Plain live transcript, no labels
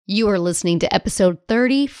You are listening to episode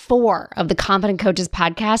 34 of the Confident Coaches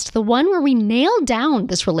podcast, the one where we nail down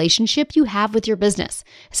this relationship you have with your business.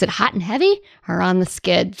 Is it hot and heavy or on the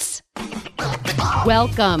skids?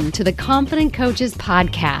 Welcome to the Confident Coaches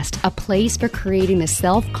podcast, a place for creating the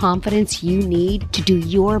self-confidence you need to do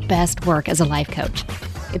your best work as a life coach.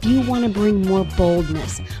 If you want to bring more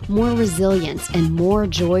boldness, more resilience, and more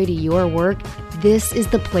joy to your work, this is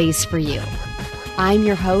the place for you. I'm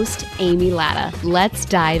your host, Amy Latta. Let's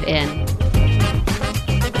dive in.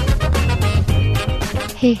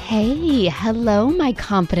 Hey, hello, my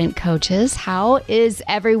confident coaches. How is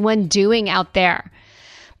everyone doing out there?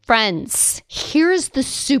 Friends, here's the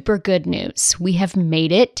super good news. We have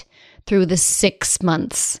made it through the 6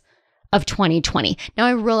 months of 2020. Now,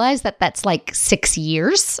 I realize that that's like 6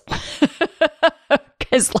 years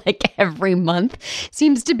because like every month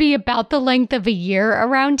seems to be about the length of a year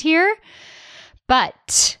around here.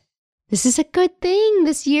 But this is a good thing.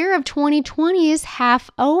 This year of 2020 is half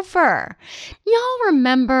over. Y'all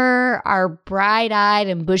remember our bright-eyed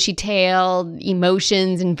and bushy-tailed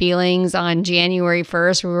emotions and feelings on January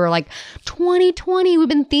 1st? We were like, 2020, we've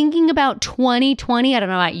been thinking about 2020. I don't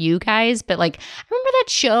know about you guys, but like, I remember that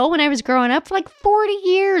show when I was growing up for like 40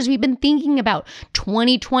 years. We've been thinking about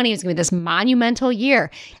 2020 is going to be this monumental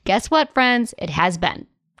year. Guess what, friends? It has been.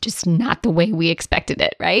 Just not the way we expected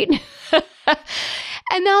it, right?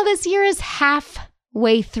 And now this year is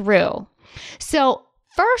halfway through. So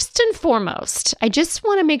first and foremost, I just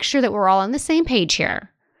want to make sure that we're all on the same page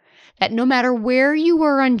here. That no matter where you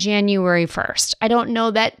were on January 1st, I don't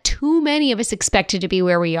know that too many of us expected to be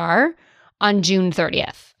where we are on June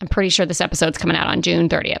 30th. I'm pretty sure this episode's coming out on June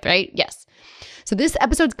 30th, right? Yes. So this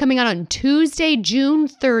episode's coming out on Tuesday, June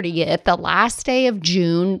 30th, the last day of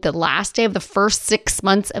June, the last day of the first 6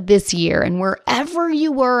 months of this year. And wherever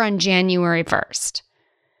you were on January 1st,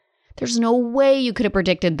 there's no way you could have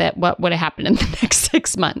predicted that what would have happened in the next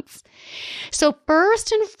 6 months. So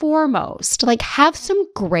first and foremost, like have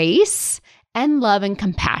some grace and love and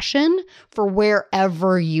compassion for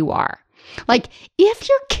wherever you are. Like if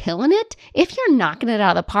you're killing it, if you're knocking it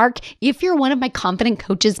out of the park, if you're one of my Confident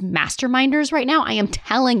Coaches masterminders right now, I am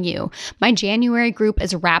telling you, my January group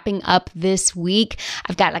is wrapping up this week.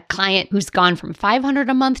 I've got a client who's gone from $500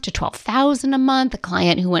 a month to $12,000 a month, a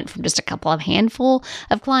client who went from just a couple of handful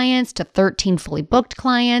of clients to 13 fully booked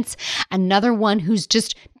clients, another one who's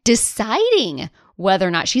just deciding whether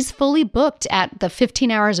or not she's fully booked at the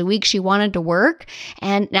 15 hours a week she wanted to work.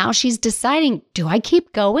 And now she's deciding, do I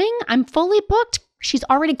keep going? I'm fully booked. She's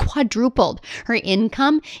already quadrupled her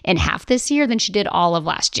income in half this year than she did all of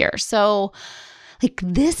last year. So like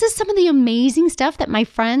this is some of the amazing stuff that my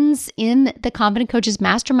friends in the Confident Coaches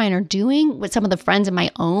Mastermind are doing with some of the friends in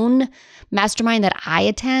my own mastermind that I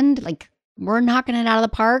attend. Like we're knocking it out of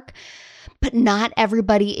the park, but not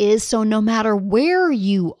everybody is. So no matter where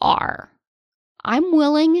you are, I'm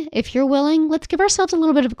willing, if you're willing, let's give ourselves a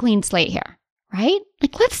little bit of a clean slate here, right?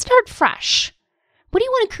 Like, let's start fresh. What do you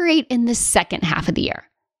want to create in this second half of the year?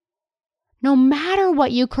 No matter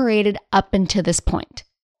what you created up until this point,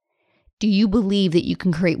 do you believe that you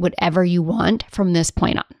can create whatever you want from this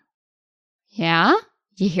point on? Yeah?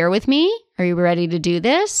 You here with me? Are you ready to do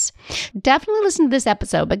this? Definitely listen to this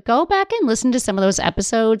episode, but go back and listen to some of those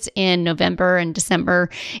episodes in November and December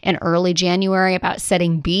and early January about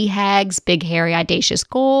setting BHAGs, big, hairy, audacious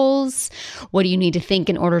goals. What do you need to think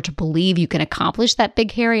in order to believe you can accomplish that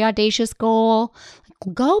big, hairy, audacious goal?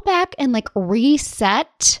 Go back and like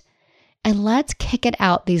reset and let's kick it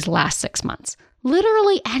out these last 6 months.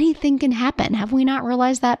 Literally anything can happen. Have we not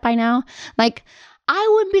realized that by now? Like, I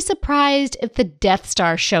wouldn't be surprised if the Death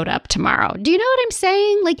Star showed up tomorrow. Do you know what I'm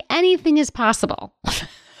saying? Like anything is possible,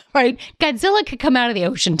 right? Godzilla could come out of the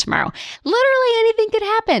ocean tomorrow. Literally anything could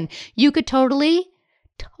happen. You could totally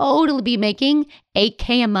be making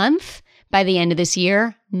 $8,000 a month by the end of this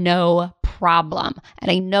year. No problem.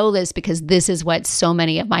 And I know this because this is what so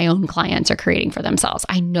many of my own clients are creating for themselves.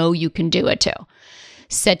 I know you can do it too.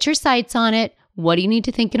 Set your sights on it. What do you need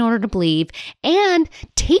to think in order to believe? And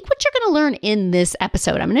take what you're going to learn in this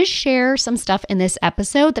episode. I'm going to share some stuff in this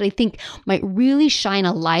episode that I think might really shine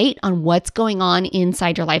a light on what's going on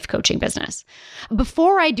inside your life coaching business.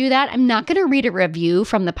 Before I do that, I'm not going to read a review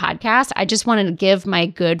from the podcast. I just wanted to give my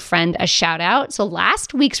good friend a shout out. So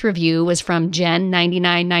last week's review was from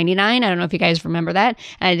Jen9999. I don't know if you guys remember that.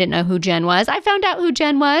 And I didn't know who Jen was. I found out who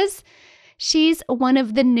Jen was. She's one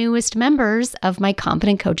of the newest members of my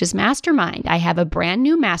Confident Coaches Mastermind. I have a brand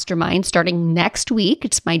new mastermind starting next week.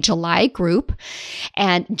 It's my July group.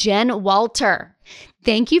 And Jen Walter,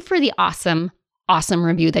 thank you for the awesome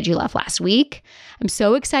review that you left last week. I'm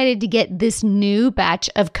so excited to get this new batch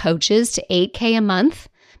of coaches to $8,000 a month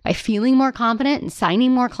by feeling more confident and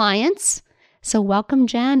signing more clients. So welcome,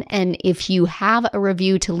 Jen. And if you have a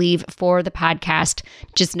review to leave for the podcast,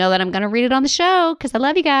 just know that I'm going to read it on the show because I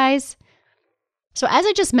love you guys. So as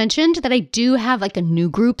I just mentioned that I do have like a new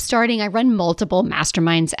group starting, I run multiple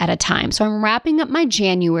masterminds at a time. So I'm wrapping up my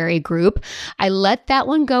January group. I let that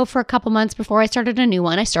one go for a couple months before I started a new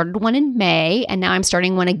one. I started one in May and now I'm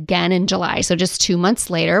starting one again in July. So just 2 months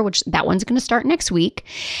later, which that one's going to start next week.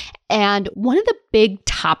 And one of the big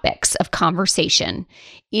topics of conversation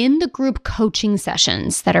in the group coaching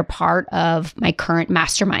sessions that are part of my current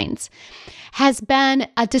masterminds has been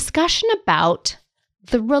a discussion about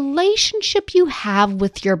the relationship you have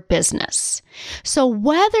with your business. So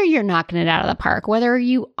whether you're knocking it out of the park, whether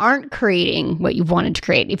you aren't creating what you've wanted to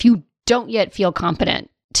create, if you don't yet feel confident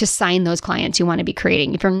to sign those clients you want to be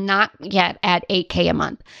creating, if you're not yet at 8K a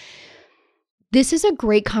month, this is a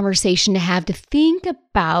great conversation to have, to think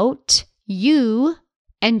about you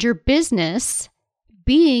and your business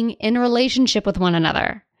being in a relationship with one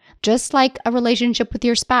another. Just like a relationship with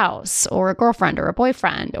your spouse or a girlfriend or a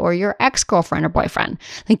boyfriend or your ex-girlfriend or boyfriend.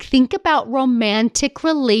 Like think about romantic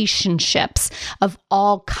relationships of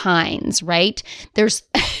all kinds, right? There's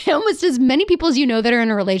almost as many people as you know that are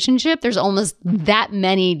in a relationship. There's almost that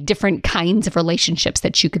many different kinds of relationships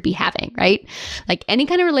that you could be having, right? Like any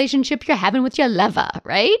kind of relationship you're having with your lover,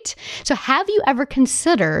 right? So have you ever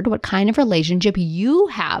considered what kind of relationship you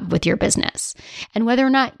have with your business and whether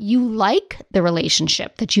or not you like the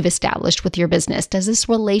relationship that you've established with your business? Does this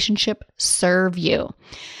relationship serve you?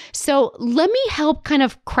 So let me help kind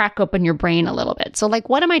of crack open your brain a little bit. So like,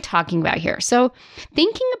 what am I talking about here? So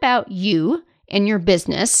thinking about you and your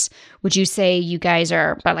business, would you say you guys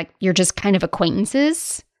are, but like, you're just kind of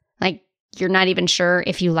acquaintances? Like, you're not even sure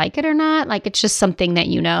if you like it or not? Like, it's just something that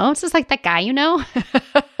you know? It's just like that guy you know?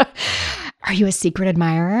 Are you a secret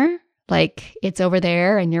admirer? Like, it's over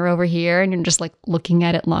there and you're over here and you're just like looking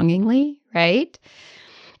at it longingly, right?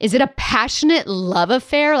 Is it a passionate love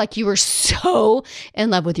affair? Like you were so in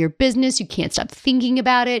love with your business, you can't stop thinking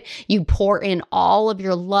about it. You pour in all of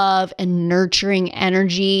your love and nurturing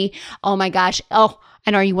energy. Oh my gosh. Oh,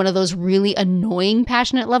 and are you one of those really annoying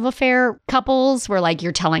passionate love affair couples where like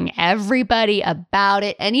you're telling everybody about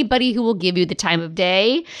it, anybody who will give you the time of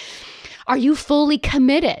day? Are you fully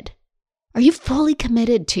committed? Are you fully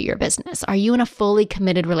committed to your business? Are you in a fully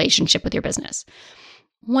committed relationship with your business?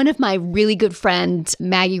 One of my really good friends,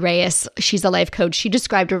 Maggie Reyes, she's a life coach. She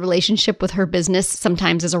described a relationship with her business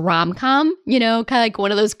sometimes as a rom-com, you know, kind of like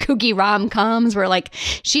one of those kooky rom-coms where like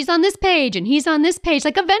she's on this page and he's on this page.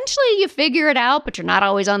 Like eventually you figure it out, but you're not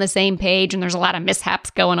always on the same page and there's a lot of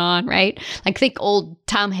mishaps going on, right? Like think old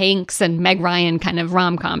Tom Hanks and Meg Ryan kind of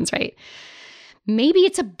rom-coms, right? Maybe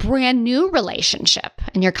it's a brand new relationship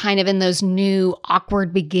and you're kind of in those new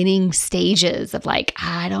awkward beginning stages of like,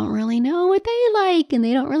 I don't really know what they like and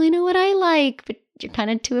they don't really know what I like, but you're kind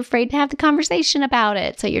of too afraid to have the conversation about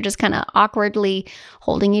it. So you're just kind of awkwardly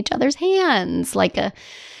holding each other's hands like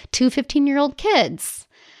two 15-year-old kids.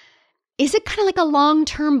 Is it kind of like a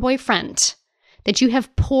long-term boyfriend that you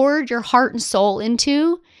have poured your heart and soul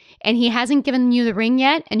into and he hasn't given you the ring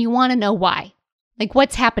yet and you want to know why? Like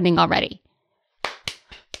what's happening already?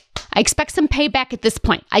 I expect some payback at this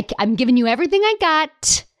point. I'm giving you everything I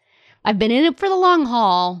got. I've been in it for the long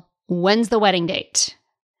haul. When's the wedding date?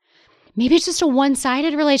 Maybe it's just a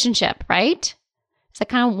one-sided relationship, right? It's a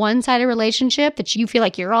kind of one-sided relationship that you feel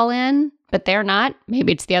like you're all in, but they're not.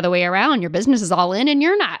 Maybe it's the other way around. Your business is all in and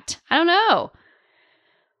you're not. I don't know.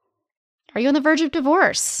 Are you on the verge of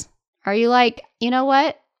divorce? Are you like, you know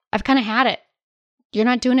what? I've kind of had it. You're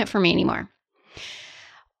not doing it for me anymore.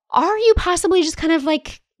 Are you possibly just kind of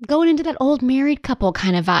like going into that old married couple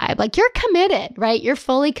kind of vibe? Like you're committed, right? You're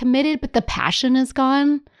fully committed, but the passion is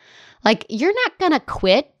gone. Like you're not going to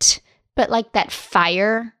quit, but like that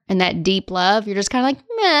fire and that deep love, you're just kind of like,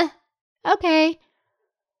 meh, okay.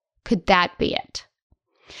 Could that be it?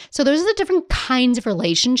 So those are the different kinds of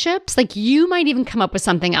relationships. Like you might even come up with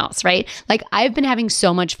something else, right? Like I've been having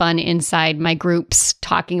so much fun inside my groups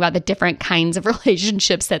talking about the different kinds of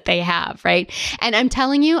relationships that they have, right? And I'm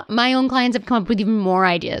telling you, my own clients have come up with even more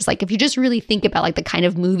ideas. Like if you just really think about like the kind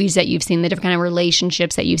of movies that you've seen, the different kind of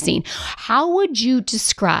relationships that you've seen, how would you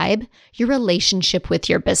describe your relationship with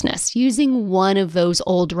your business using one of those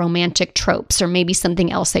old romantic tropes or maybe something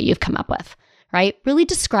else that you've come up with, right? Really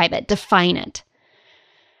describe it, define it.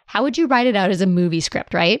 How would you write it out as a movie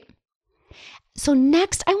script, right? So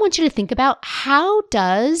next, I want you to think about, how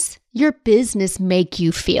does your business make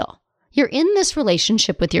you feel? You're in this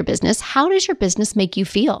relationship with your business. How does your business make you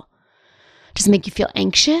feel? Does it make you feel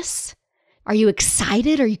anxious? Are you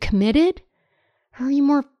excited? Are you committed? Or are you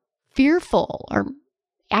more fearful or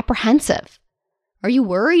apprehensive? Are you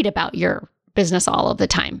worried about your business all of the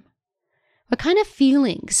time? What kind of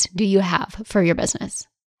feelings do you have for your business?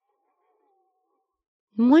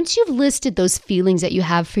 Once you've listed those feelings that you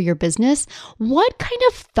have for your business, what kind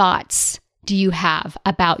of thoughts do you have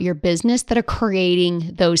about your business that are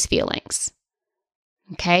creating those feelings?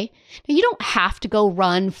 Okay. Now, you don't have to go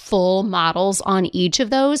run full models on each of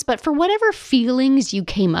those, but for whatever feelings you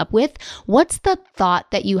came up with, what's the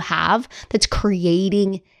thought that you have that's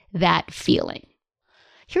creating that feeling?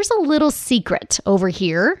 Here's a little secret over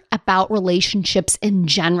here about relationships in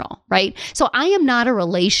general, right? So I am not a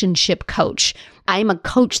relationship coach. I am a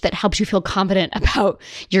coach that helps you feel confident about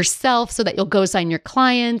yourself so that you'll go sign your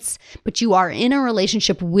clients, but you are in a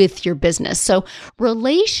relationship with your business. So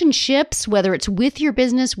relationships, whether it's with your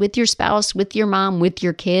business, with your spouse, with your mom, with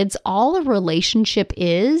your kids, all a relationship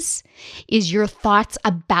is your thoughts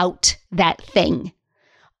about that thing.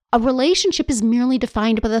 A relationship is merely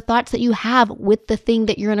defined by the thoughts that you have with the thing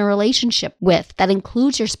that you're in a relationship with. That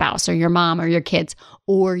includes your spouse or your mom or your kids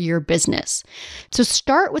or your business. So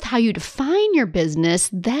start with how you define your business,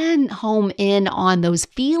 then home in on those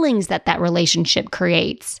feelings that that relationship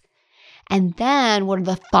creates. And then what are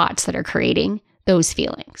the thoughts that are creating those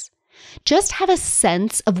feelings? Just have a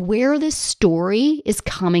sense of where this story is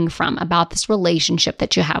coming from about this relationship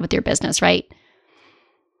that you have with your business, right?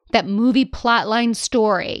 That movie plotline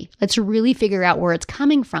story. Let's really figure out where it's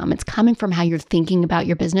coming from. It's coming from how you're thinking about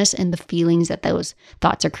your business and the feelings that those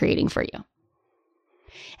thoughts are creating for you.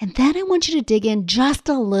 And then I want you to dig in just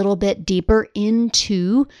a little bit deeper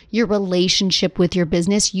into your relationship with your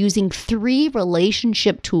business using 3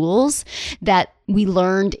 relationship tools that we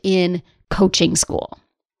learned in coaching school.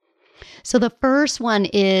 So the first one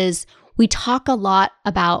is, we talk a lot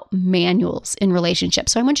about manuals in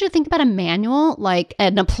relationships. So I want you to think about a manual like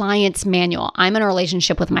an appliance manual. I'm in a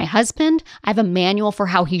relationship with my husband. I have a manual for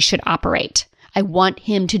how he should operate. I want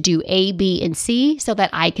him to do A, B, and C so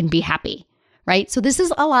that I can be happy, right? So this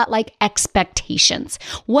is a lot like expectations.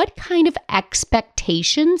 What kind of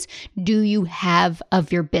expectations do you have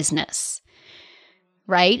of your business,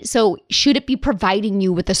 right? So should it be providing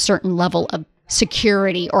you with a certain level of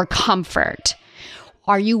security or comfort?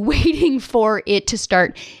 Are you waiting for it to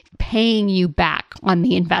start paying you back on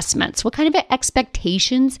the investments? What kind of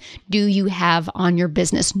expectations do you have on your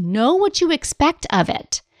business? Know what you expect of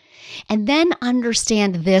it. And then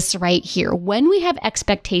understand this right here. When we have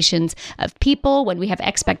expectations of people, when we have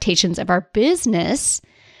expectations of our business,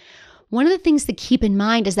 one of the things to keep in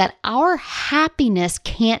mind is that our happiness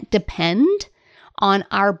can't depend on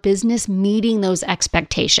our business meeting those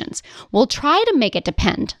expectations. We'll try to make it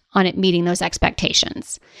depend on it meeting those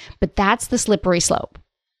expectations, but that's the slippery slope.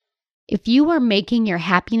 If you are making your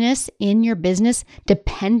happiness in your business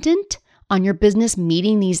dependent on your business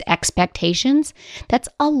meeting these expectations, that's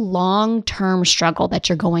a long-term struggle that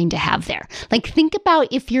you're going to have there. Like, think about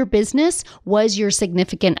if your business was your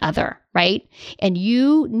significant other, right? And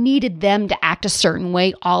you needed them to act a certain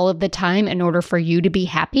way all of the time in order for you to be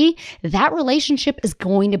happy, that relationship is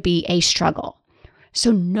going to be a struggle.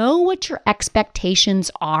 So know what your expectations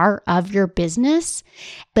are of your business,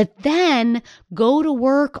 but then go to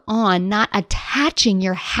work on not attaching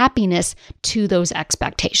your happiness to those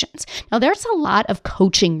expectations. Now, there's a lot of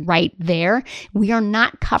coaching right there. We are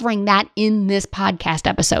not covering that in this podcast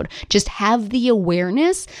episode. Just have the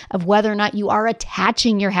awareness of whether or not you are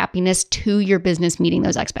attaching your happiness to your business meeting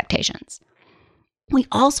those expectations. We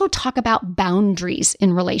also talk about boundaries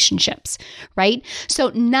in relationships, right? So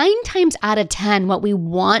 9 times out of 10, what we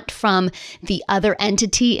want from the other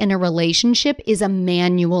entity in a relationship is a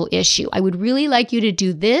manual issue. I would really like you to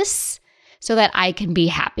do this so that I can be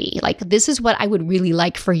happy. Like, this is what I would really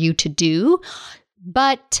like for you to do.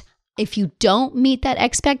 But if you don't meet that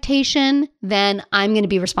expectation, then I'm going to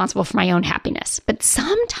be responsible for my own happiness. But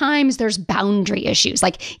sometimes there's boundary issues.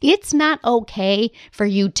 Like, it's not okay for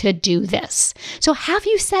you to do this. So have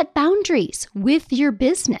you set boundaries with your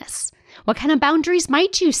business? What kind of boundaries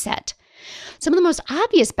might you set? Some of the most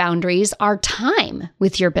obvious boundaries are time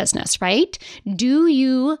with your business, right? Do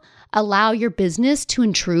you allow your business to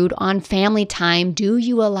intrude on family time? Do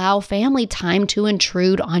you allow family time to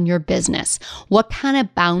intrude on your business? What kind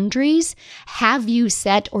of boundaries have you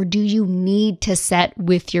set or do you need to set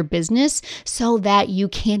with your business so that you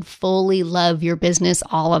can fully love your business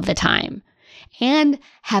all of the time and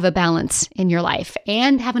have a balance in your life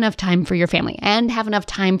and have enough time for your family and have enough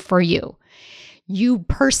time for you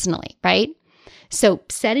personally, right? So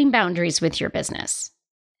setting boundaries with your business.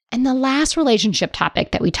 And the last relationship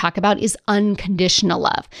topic that we talk about is unconditional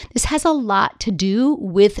love. This has a lot to do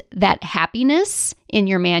with that happiness in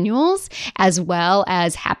your manuals, as well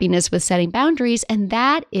as happiness with setting boundaries. And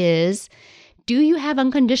that is, do you have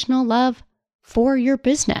unconditional love for your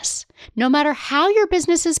business? No matter how your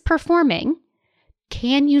business is performing,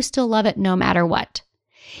 can you still love it no matter what?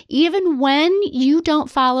 Even when you don't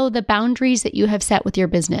follow the boundaries that you have set with your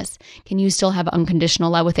business, can you still have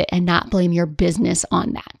unconditional love with it and not blame your business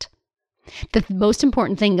on that? The most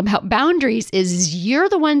important thing about boundaries is you're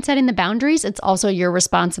the one setting the boundaries. It's also your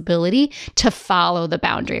responsibility to follow the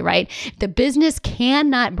boundary, right? The business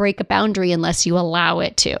cannot break a boundary unless you allow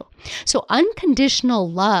it to. So unconditional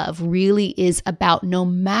love really is about, no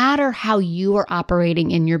matter how you are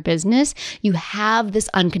operating in your business, you have this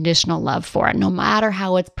unconditional love for it, no matter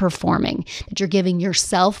how it's performing, that you're giving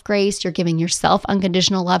yourself grace, you're giving yourself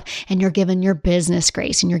unconditional love, and you're giving your business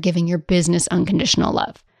grace, and you're giving your business unconditional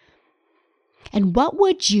love. And what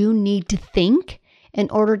would you need to think in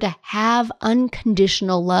order to have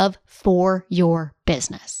unconditional love for your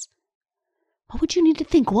business? What would you need to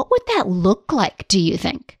think? What would that look like, do you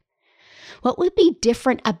think? What would be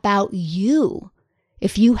different about you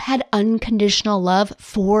if you had unconditional love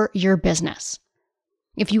for your business?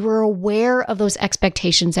 If you were aware of those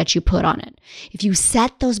expectations that you put on it, if you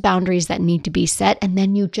set those boundaries that need to be set, and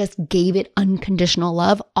then you just gave it unconditional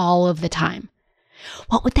love all of the time.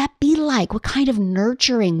 What would that be like? What kind of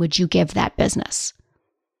nurturing would you give that business?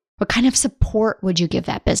 What kind of support would you give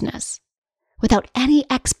that business? Without any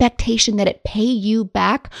expectation that it pay you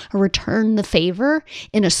back or return the favor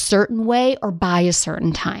in a certain way or by a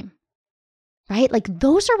certain time, right? Like,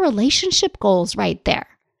 those are relationship goals right there.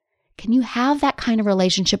 Can you have that kind of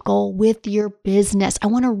relationship goal with your business? I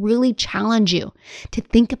want to really challenge you to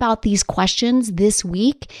think about these questions this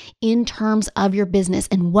week in terms of your business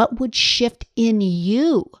and what would shift in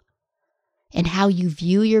you and how you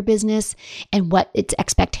view your business and what its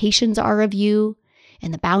expectations are of you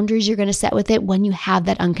and the boundaries you're going to set with it when you have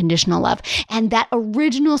that unconditional love. And that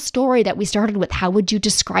original story that we started with, how would you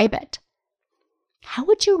describe it? How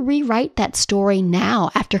would you rewrite that story now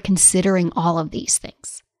after considering all of these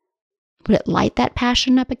things? Would it light that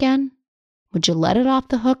passion up again? Would you let it off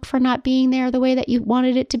the hook for not being there the way that you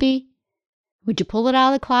wanted it to be? Would you pull it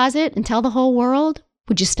out of the closet and tell the whole world?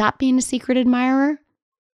 Would you stop being a secret admirer?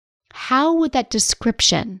 How would that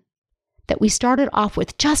description that we started off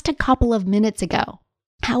with just a couple of minutes ago,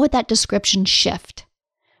 how would that description shift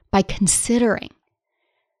by considering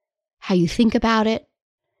how you think about it,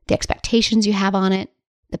 the expectations you have on it,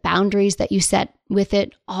 the boundaries that you set with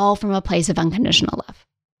it, all from a place of unconditional love?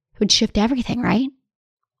 Would shift everything, right?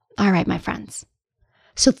 All right, my friends.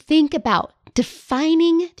 So think about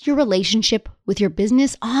defining your relationship with your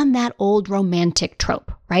business on that old romantic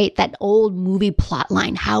trope, right? That old movie plot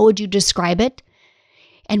line. How would you describe it?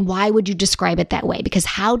 And why would you describe it that way? Because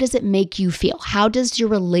how does it make you feel? How does your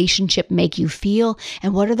relationship make you feel?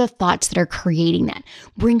 And what are the thoughts that are creating that?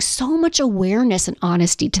 Bring so much awareness and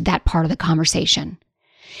honesty to that part of the conversation.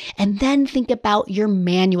 And then think about your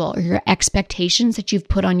manual or your expectations that you've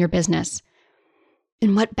put on your business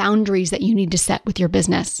and what boundaries that you need to set with your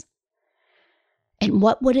business. And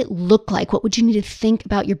what would it look like? What would you need to think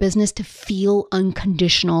about your business to feel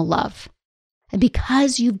unconditional love? And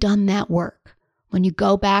because you've done that work, when you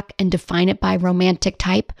go back and define it by romantic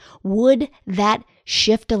type, would that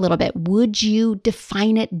shift a little bit? Would you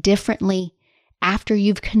define it differently after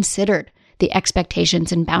you've considered the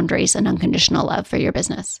expectations and boundaries and unconditional love for your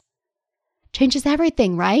business? Changes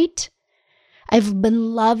everything, right? I've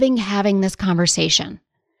been loving having this conversation.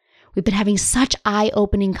 We've been having such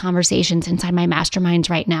eye-opening conversations inside my masterminds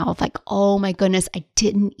right now of like, oh my goodness, I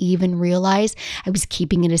didn't even realize I was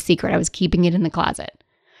keeping it a secret. I was keeping it in the closet.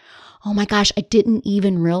 Oh my gosh, I didn't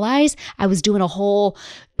even realize I was doing a whole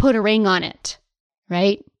put a ring on it,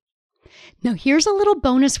 right? Now, here's a little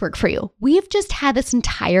bonus work for you. We have just had this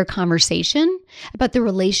entire conversation about the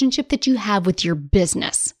relationship that you have with your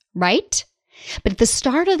business, right? But at the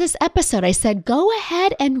start of this episode, I said, go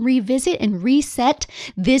ahead and revisit and reset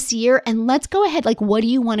this year. And let's go ahead. Like, what do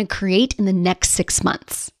you want to create in the next 6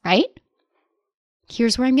 months, right?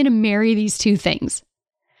 Here's where I'm going to marry these two things.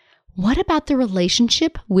 What about the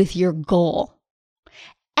relationship with your goal?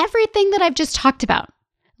 Everything that I've just talked about,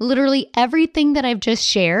 literally everything that I've just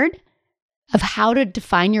shared of how to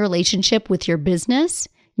define your relationship with your business,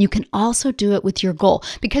 you can also do it with your goal,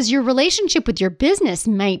 because your relationship with your business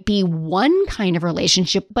might be one kind of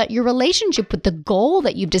relationship, but your relationship with the goal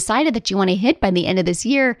that you've decided that you want to hit by the end of this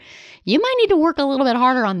year, you might need to work a little bit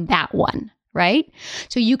harder on that one, right?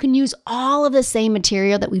 So you can use all of the same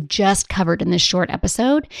material that we've just covered in this short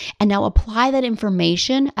episode and now apply that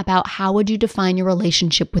information about how would you define your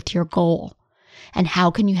relationship with your goal and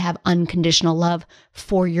how can you have unconditional love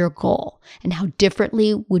for your goal and how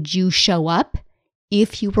differently would you show up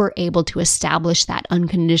if you were able to establish that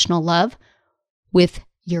unconditional love with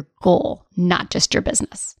your goal, not just your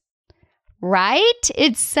business. Right?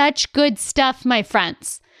 It's such good stuff, my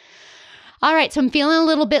friends. All right, so I'm feeling a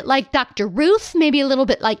little bit like Dr. Ruth, maybe a little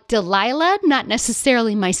bit like Delilah, not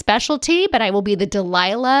necessarily my specialty, but I will be the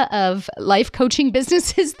Delilah of life coaching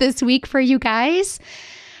businesses this week for you guys.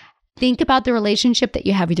 Think about the relationship that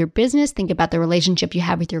you have with your business. Think about the relationship you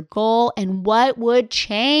have with your goal and what would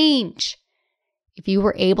change if you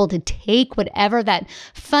were able to take whatever that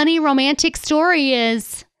funny romantic story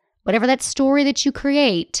is, whatever that story that you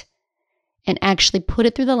create, and actually put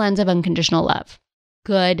it through the lens of unconditional love.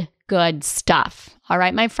 Good stuff. All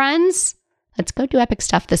right, my friends, let's go do epic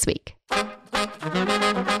stuff this week.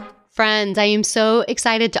 Friends, I am so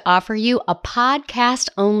excited to offer you a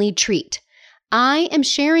podcast-only treat. I am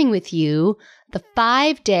sharing with you the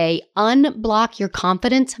 5-day Unblock Your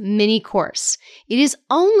Confidence mini course. It is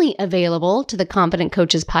only available to the Confident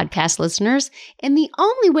Coaches podcast listeners, and the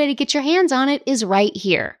only way to get your hands on it is right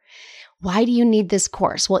here. Why do you need this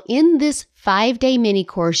course? Well, in this 5-day mini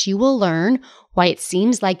course, you will learn why it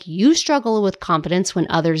seems like you struggle with confidence when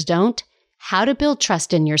others don't, how to build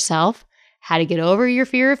trust in yourself, how to get over your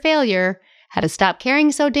fear of failure, how to stop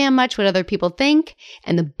caring so damn much what other people think,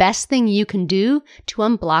 and the best thing you can do to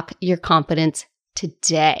unblock your confidence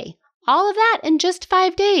today. All of that in just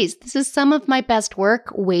 5 days. This is some of my best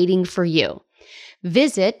work waiting for you.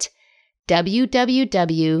 Visit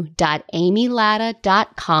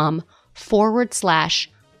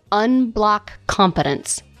www.amylatta.com/unblock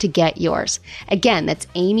confidence to get yours. Again, that's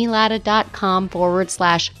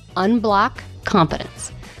amylatta.com/unblock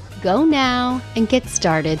confidence. Go now and get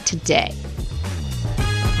started today.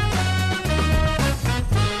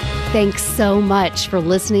 Thanks so much for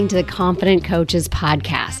listening to the Confident Coaches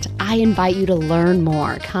podcast. I invite you to learn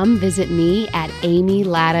more. Come visit me at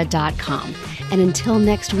amylatta.com. And until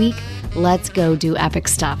next week, let's go do epic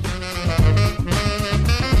stuff.